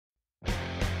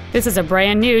This is a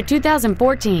brand new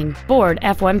 2014 Ford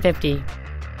F-150.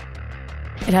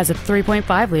 It has a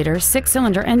 3.5-liter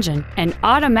six-cylinder engine, an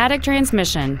automatic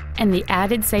transmission, and the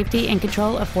added safety and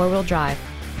control of four-wheel drive.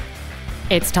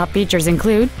 Its top features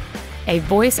include a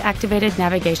voice-activated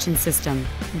navigation system,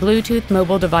 Bluetooth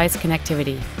mobile device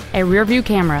connectivity, a rear-view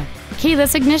camera,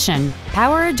 keyless ignition,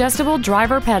 power-adjustable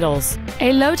driver pedals,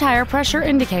 a low-tire pressure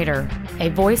indicator, a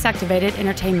voice-activated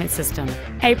entertainment system,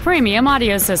 a premium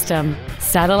audio system,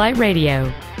 satellite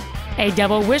radio, a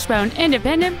double wishbone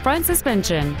independent front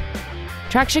suspension,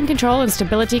 traction control and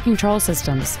stability control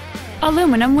systems,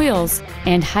 aluminum wheels,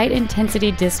 and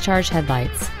high-intensity discharge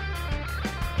headlights.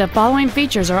 The following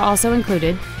features are also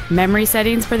included: memory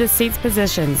settings for the seat's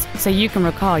positions so you can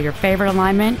recall your favorite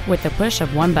alignment with the push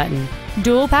of one button,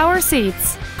 dual power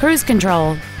seats, cruise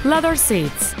control, leather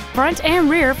seats, front and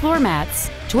rear floor mats,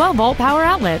 12-volt power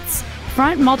outlets,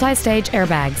 front multi-stage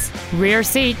airbags, rear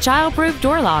seat child-proof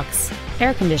door locks,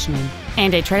 air conditioning,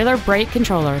 and a trailer brake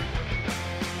controller.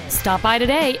 Stop by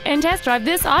today and test drive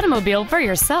this automobile for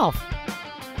yourself.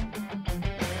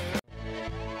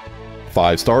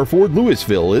 5-Star Ford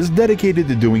Lewisville is dedicated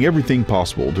to doing everything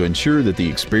possible to ensure that the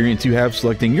experience you have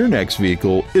selecting your next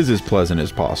vehicle is as pleasant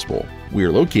as possible. We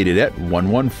are located at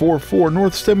 1144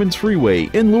 North Stemmons Freeway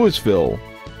in Lewisville.